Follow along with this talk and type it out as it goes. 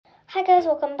Hi guys,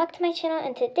 welcome back to my channel,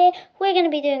 and today we're going to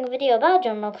be doing a video about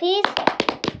drumroll please.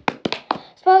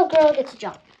 Spoiled girl gets a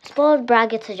job. Spoiled brat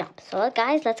gets a job. So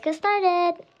guys, let's get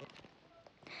started.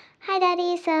 Hi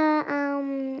Daddy, so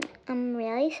I'm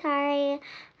really sorry.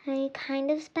 I kind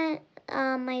of spent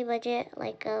my budget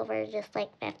like over just like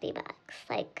 50 bucks.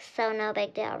 Like, so no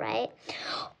big deal, right?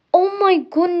 Oh my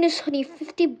goodness, honey,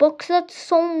 50 bucks, that's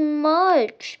so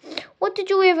much. What did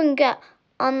you even get?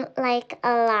 Like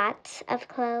a lot of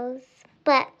clothes,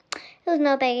 but it was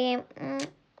no biggie.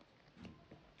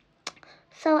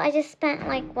 So I just spent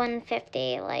like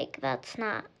 $150. Like, that's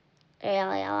not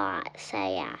really a lot. So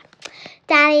yeah,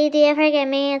 Daddy, do you forgive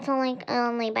me? It's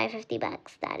only by 50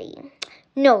 bucks, Daddy.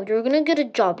 No, you're gonna get a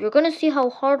job. You're gonna see how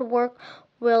hard work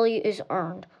really is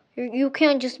earned. You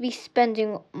can't just be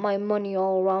spending my money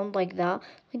all around like that.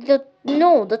 Like that.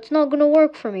 No, that's not gonna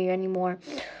work for me anymore.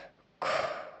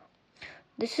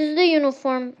 This is the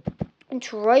uniform.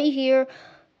 It's right here.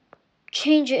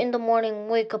 Change it in the morning.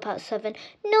 Wake up at 7.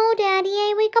 No, Daddy,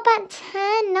 I wake up at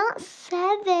 10, not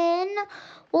 7.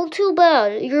 Well, too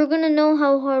bad. You're gonna know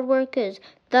how hard work is.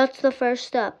 That's the first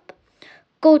step.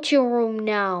 Go to your room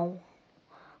now.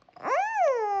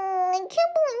 I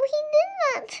can't believe he did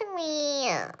that to me.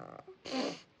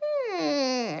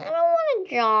 I don't want a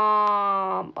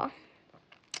job.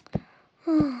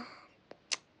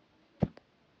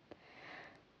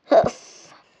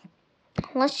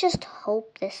 Let's just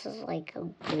hope this is like a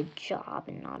good job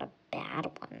and not a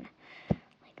bad one.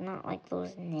 Like, not like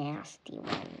those nasty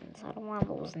ones. I don't want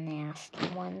those nasty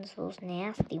ones. Those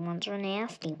nasty ones are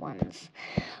nasty ones.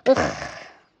 Ugh.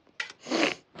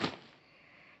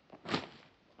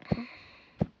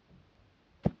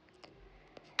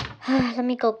 Let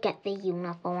me go get the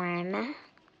uniform.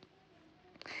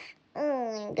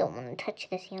 I don't want to touch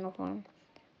this uniform.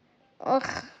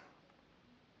 Ugh.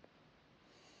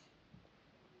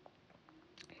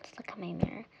 Let's look at my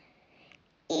mirror.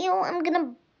 Ew, I'm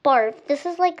gonna barf. This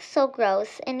is like so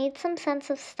gross. It needs some sense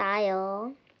of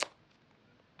style.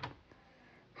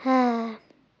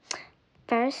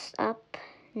 First up,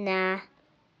 nah.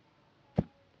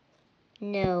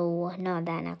 No, not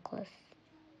that necklace.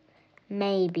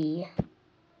 Maybe.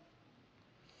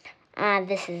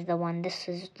 This is the one. This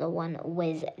is the one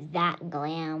with that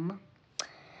glam.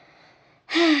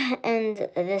 And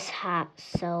this hat,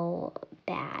 so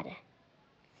bad.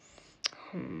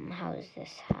 How is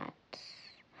this hat?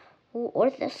 Ooh, or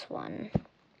this one.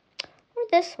 Or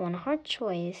this one. Hard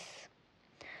choice.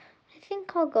 I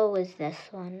think I'll go with this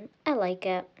one. I like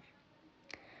it.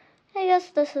 I guess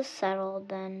this is settled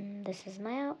then. This is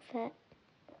my outfit.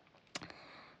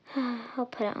 I'll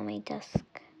put it on my desk.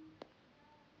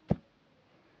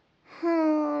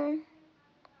 Oh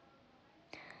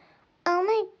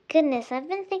my goodness, I've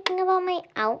been thinking about my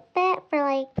outfit for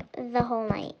like the whole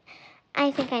night.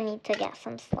 I think I need to get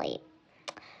some sleep.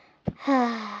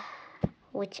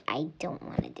 Which I don't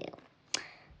want to do.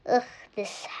 Ugh,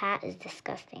 this hat is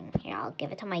disgusting. Here, I'll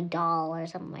give it to my doll or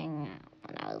something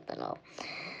when I was little.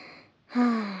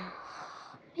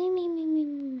 Me.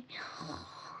 Me.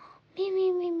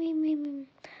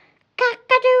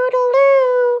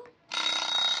 Cock-a-doodle-doo.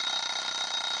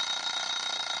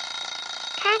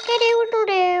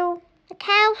 Cock-a-doodle-doo. The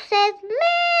cow says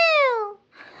moo.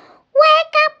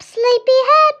 Wake up,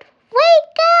 sleepyhead.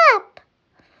 Wake up.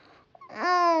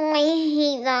 Oh, I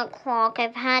hate that clock.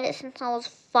 I've had it since I was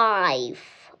 5.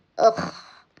 Ugh.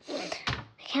 I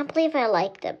can't believe I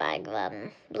liked it back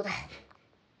then. Ugh.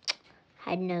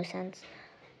 Had no sense.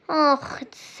 Oh,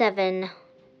 it's 7.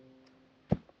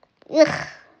 Ugh.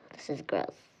 This is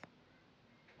gross.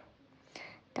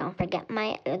 Don't forget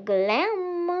my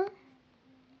glam.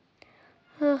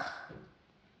 Ugh.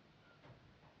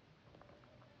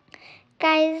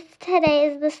 Guys, today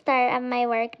is the start of my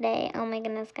work day. Oh my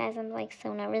goodness, guys, I'm like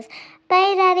so nervous.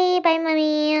 Bye, Daddy. Bye,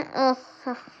 Mommy. Ugh.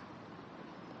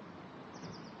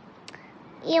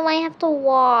 Ew, I have to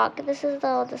walk. This is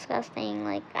so disgusting.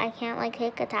 Like, I can't like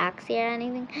take a taxi or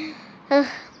anything. Ugh.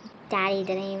 Daddy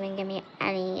didn't even give me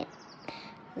any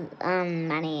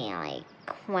money. Like,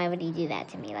 why would he do that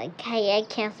to me? Like, hey, I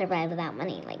can't survive without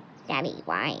money. Like, Daddy,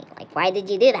 why? Like, why did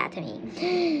you do that to me?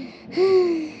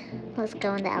 Let's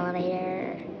go in the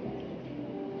elevator.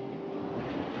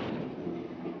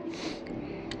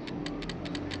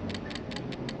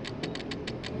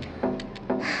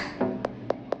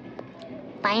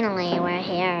 Finally, we're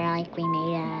here. Like, we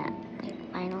made it. Like,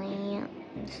 finally, I'm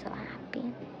so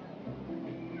happy.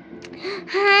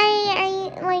 Hi, are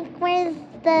you, like, where's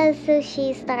the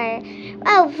sushi store?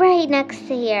 Oh, right next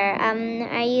to here.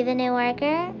 Are you the new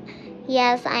worker?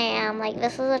 Yes, I am. Like,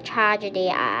 this is a tragedy.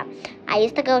 I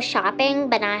used to go shopping,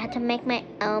 but now I had to make my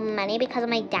own money because of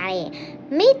my daddy.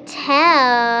 Me too.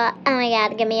 Oh my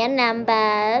god, give me a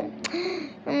number.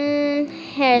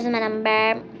 Here's my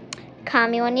number. Call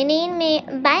me when you need me.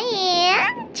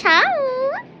 Bye. Ciao.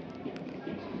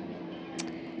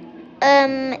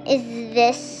 Is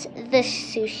this the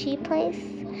sushi place?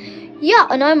 Yeah,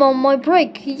 and I'm on my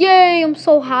break. Yay, I'm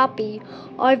so happy.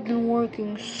 I've been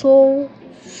working so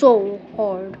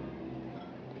hard.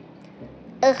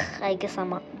 Ugh, I guess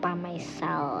I'm up by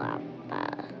myself.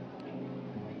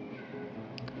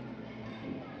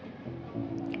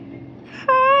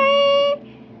 Hi,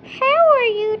 how are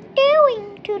you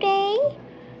doing today?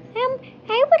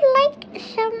 I would like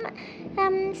some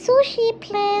sushi,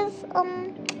 please.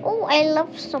 Oh, I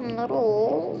love some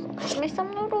noodles. Give me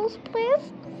some noodles,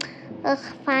 please. Ugh,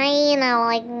 fine.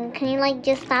 Can you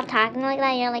just stop talking like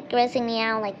that? You're grossing me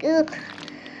out.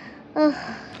 Ugh.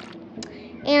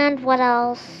 And what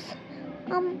else?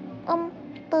 The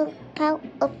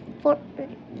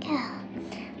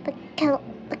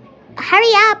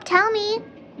hurry up, tell me.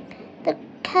 The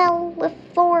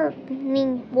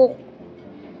California roll.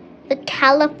 The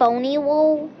California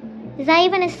roll? Is that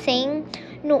even a thing?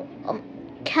 No,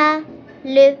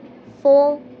 California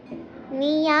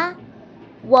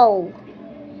roll.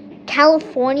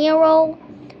 California roll?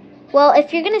 Well,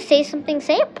 if you're gonna say something,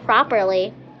 say it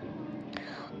properly.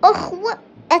 Ugh,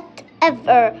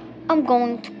 whatever. I'm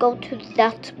going to go to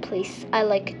that place. I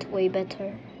like it way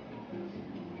better.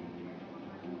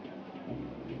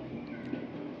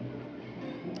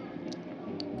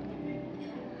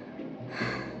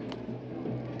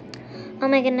 Oh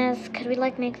my goodness, could we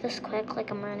make this quick?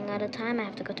 I'm running out of time. I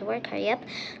have to go to work. Hurry up.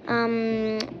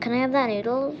 Can I have that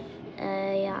noodles?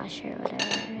 Yeah, sure, whatever,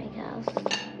 I guess.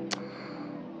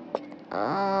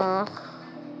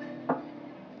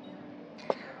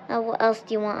 What else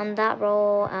do you want on that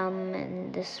roll?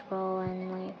 And this roll,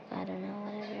 and I don't know,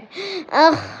 whatever.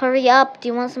 Ugh, hurry up. Do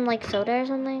you want some soda or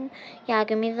something? Yeah,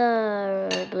 give me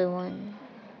the blue one.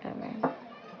 Whatever.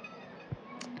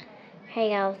 Here you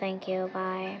go, thank you,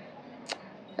 bye.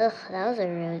 Ugh, that was a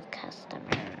rude customer.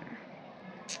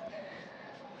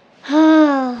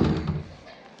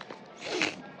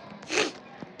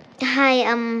 Hi,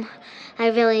 I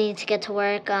really need to get to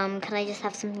work. Can I just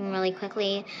have something really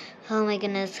quickly? Oh my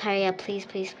goodness, hurry up, please,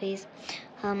 please, please.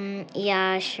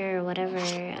 Yeah, sure, whatever.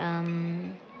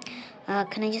 Can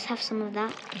I just have some of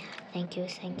that? Thank you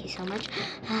so much.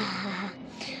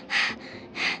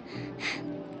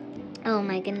 Oh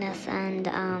my goodness, and,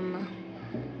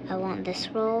 I want this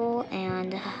roll,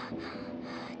 and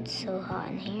it's so hot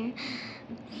in here.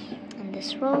 And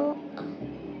this roll,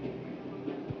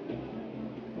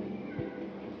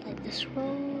 this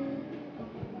roll,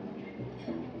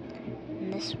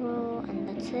 and this roll, and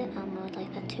that's it. I would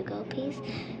like that to go, please.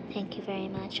 Thank you very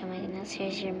much. Oh my goodness,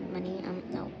 here's your money.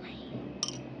 No.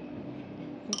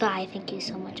 Bye, thank you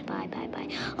so much. Bye.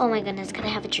 Oh my goodness, can I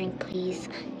have a drink, please?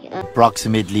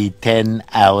 Approximately 10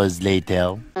 hours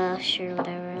later. Sure,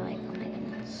 whatever. Oh my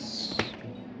goodness.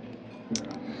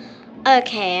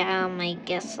 Okay, I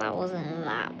guess that wasn't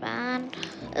that bad.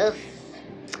 Ugh.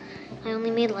 I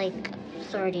only made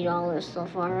 $30 so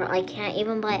far. I can't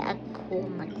even buy a cool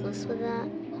necklace with that.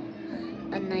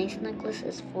 A nice necklace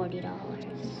is $40.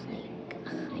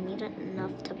 I need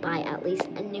enough to buy at least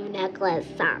a new necklace.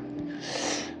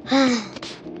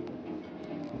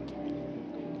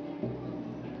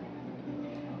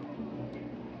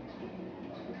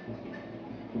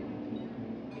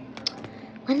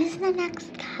 When is the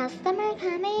next customer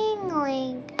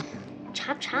coming?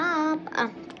 Chop.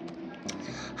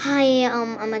 Hi,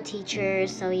 I'm a teacher,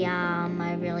 so yeah,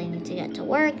 I really need to get to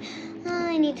work.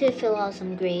 I need to fill out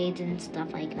some grades and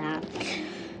stuff like that.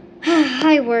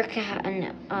 I work at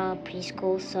a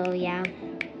preschool, so yeah.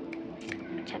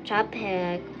 Chop,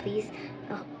 please.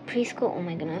 Preschool, oh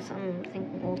my goodness, I'm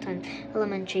thinking all time.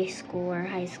 Elementary school or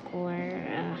high school or,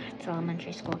 it's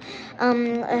elementary school.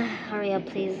 Hurry up,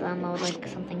 please. I would like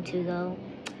something to go.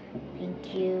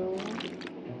 Thank you.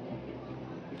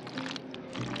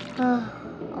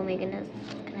 Oh my goodness.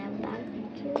 Can I have that?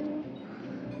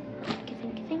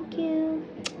 Thank you.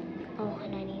 Oh,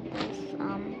 and I need this.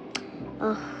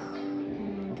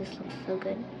 This looks so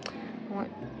good.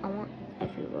 I want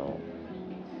every roll.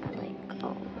 I like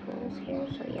all the rolls here,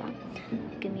 so yeah.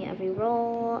 Give me every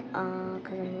roll,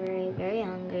 cause I'm very, very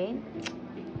hungry.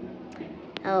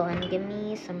 Oh, and give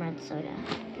me some red soda.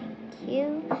 Thank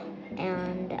you.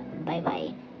 And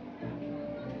bye-bye.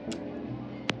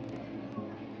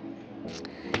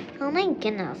 Oh my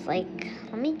goodness, let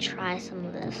me try some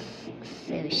of this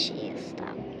sushi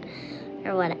stuff.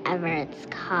 or whatever it's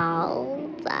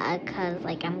called, because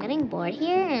like I'm getting bored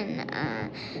here, and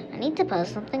I need to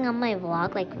post something on my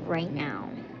vlog like right now.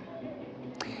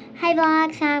 Hi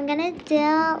vlog, so I'm gonna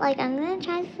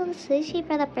try some sushi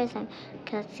for the first time,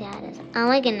 because yeah, it is. Oh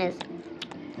my goodness.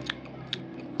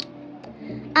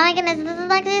 Oh my goodness, this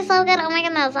is actually so good. Oh my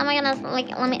goodness,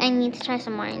 like, I need to try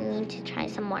some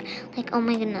more. Like, oh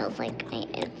my goodness, like,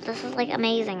 this is like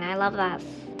amazing. I love this.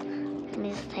 Let me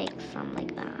just take some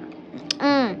like that.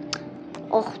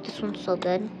 Oh, this one's so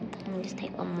good. Let me just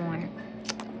take one more.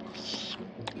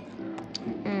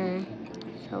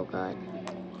 So good.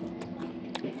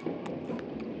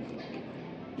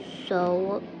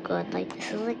 So good. Like,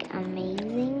 this is like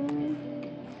amazing.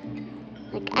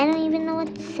 Like, I don't even know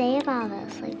what to say about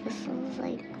this. Like, this is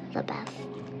like the best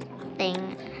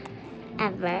thing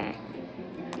ever.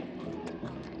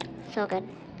 So good.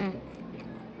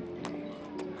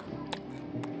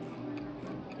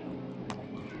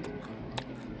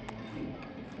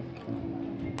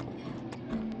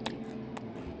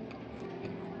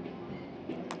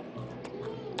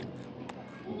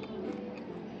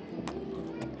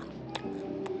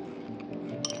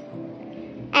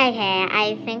 Okay,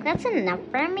 I think that's enough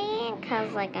for me,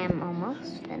 because, like, I'm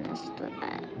almost finished with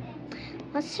it.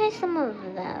 Let's try some of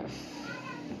this.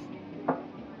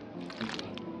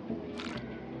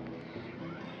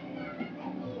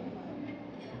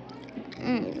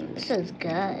 This is good,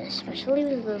 especially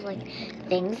with those, like,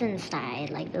 things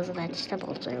inside, like those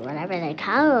vegetables or whatever they're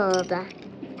called.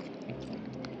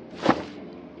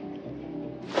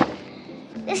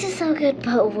 This is so good,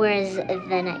 but where's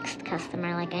the next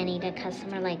customer? Like, I need a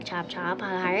customer, like, chop,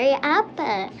 hurry up.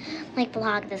 Like,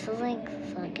 vlog, this is, like,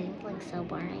 so getting, like, so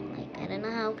boring. Like, I don't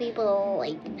know how people,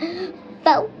 like,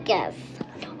 focus.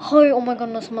 Hi, oh my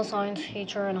goodness, I'm a science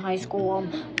teacher in high school.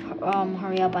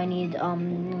 Hurry up, I need,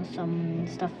 some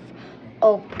stuff.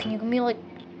 Oh, can you give me, like,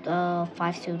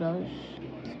 5 pseudos?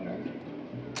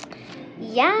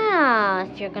 Yeah,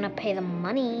 if you're gonna pay the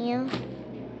money.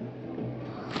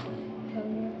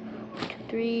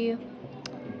 3,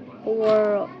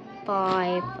 4,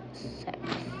 5, 6.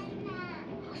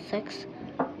 6?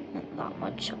 Not that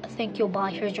much. Thank you,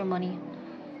 bye. Here's your money.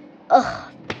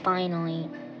 Ugh, finally.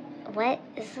 What?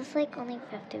 Is this like only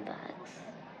 50 bucks?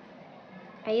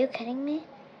 Are you kidding me?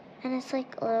 And it's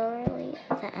like literally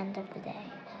the end of the day.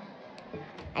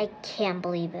 I can't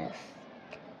believe this.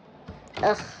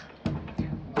 Ugh.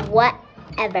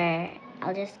 Whatever.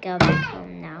 I'll just go back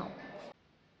home now.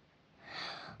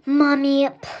 Mommy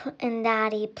and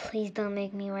Daddy, please don't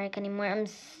make me work anymore. I'm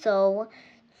so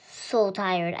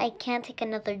tired. I can't take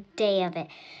another day of it.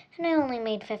 And I only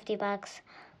made 50 bucks.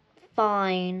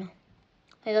 Fine.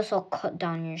 I guess I'll cut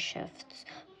down your shifts.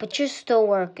 But you're still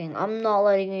working. I'm not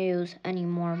letting you use any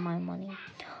more of my money.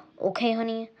 Okay,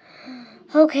 honey?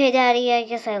 Okay, Daddy, I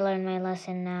guess I learned my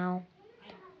lesson now.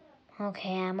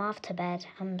 Okay, I'm off to bed.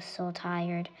 I'm so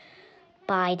tired.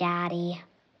 Bye, Daddy.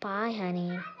 Bye,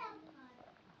 honey.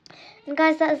 And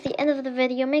guys, that is the end of the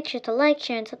video. Make sure to like,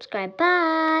 share, and subscribe.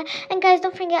 Bye. And guys,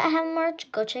 don't forget I have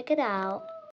merch. Go check it out.